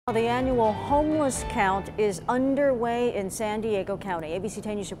The annual homeless count is underway in San Diego County. ABC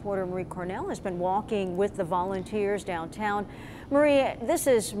 10 News reporter Marie Cornell has been walking with the volunteers downtown. Marie, this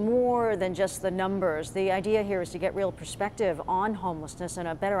is more than just the numbers. The idea here is to get real perspective on homelessness and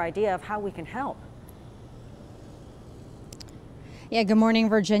a better idea of how we can help. Yeah, good morning,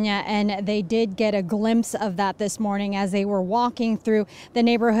 Virginia. And they did get a glimpse of that this morning as they were walking through the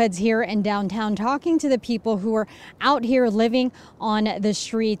neighborhoods here in downtown, talking to the people who are out here living on the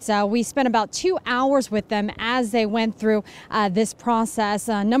streets. We spent about 2 hours with them as they went through this process.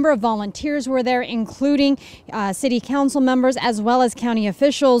 A number of volunteers were there, including city council members as well as county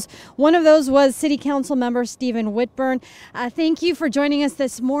officials. One of those was city council member Stephen Whitburn. Thank you for joining us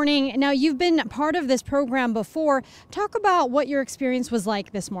this morning. Now, you've been part of this program before. Talk about what your experience was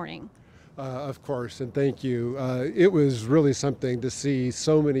like this morning. Of course, and thank you. It was really something to see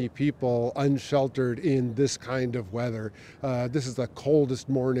so many people unsheltered in this kind of weather. This is the coldest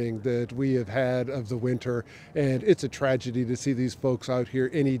morning that we have had of the winter, and it's a tragedy to see these folks out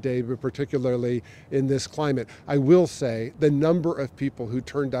here any day, but particularly in this climate. I will say the number of people who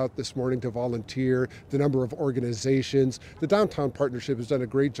turned out this morning to volunteer, the number of organizations, the Downtown Partnership has done a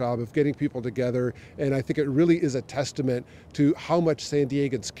great job of getting people together, and I think it really is a testament to how much San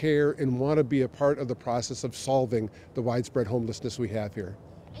Diegans care and want to be a part of the process of solving the widespread homelessness we have here.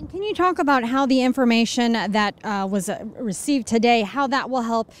 And can you talk about how the information that was received today, how that will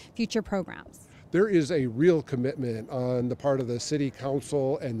help future programs? There is a real commitment on the part of the city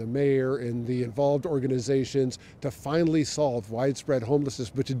council and the mayor and the involved organizations to finally solve widespread homelessness.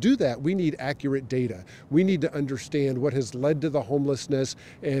 But to do that, we need accurate data. We need to understand what has led to the homelessness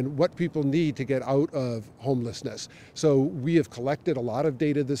and what people need to get out of homelessness. So we have collected a lot of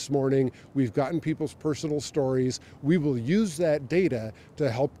data this morning. We've gotten people's personal stories. We will use that data to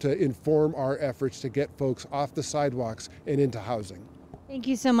help to inform our efforts to get folks off the sidewalks and into housing. Thank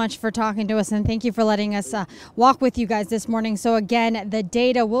you so much for talking to us, and thank you for letting us walk with you guys this morning. So again, the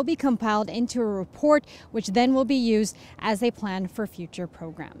data will be compiled into a report, which then will be used as they plan for future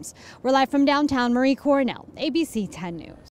programs. We're live from downtown. Marie Cornell, ABC 10 News.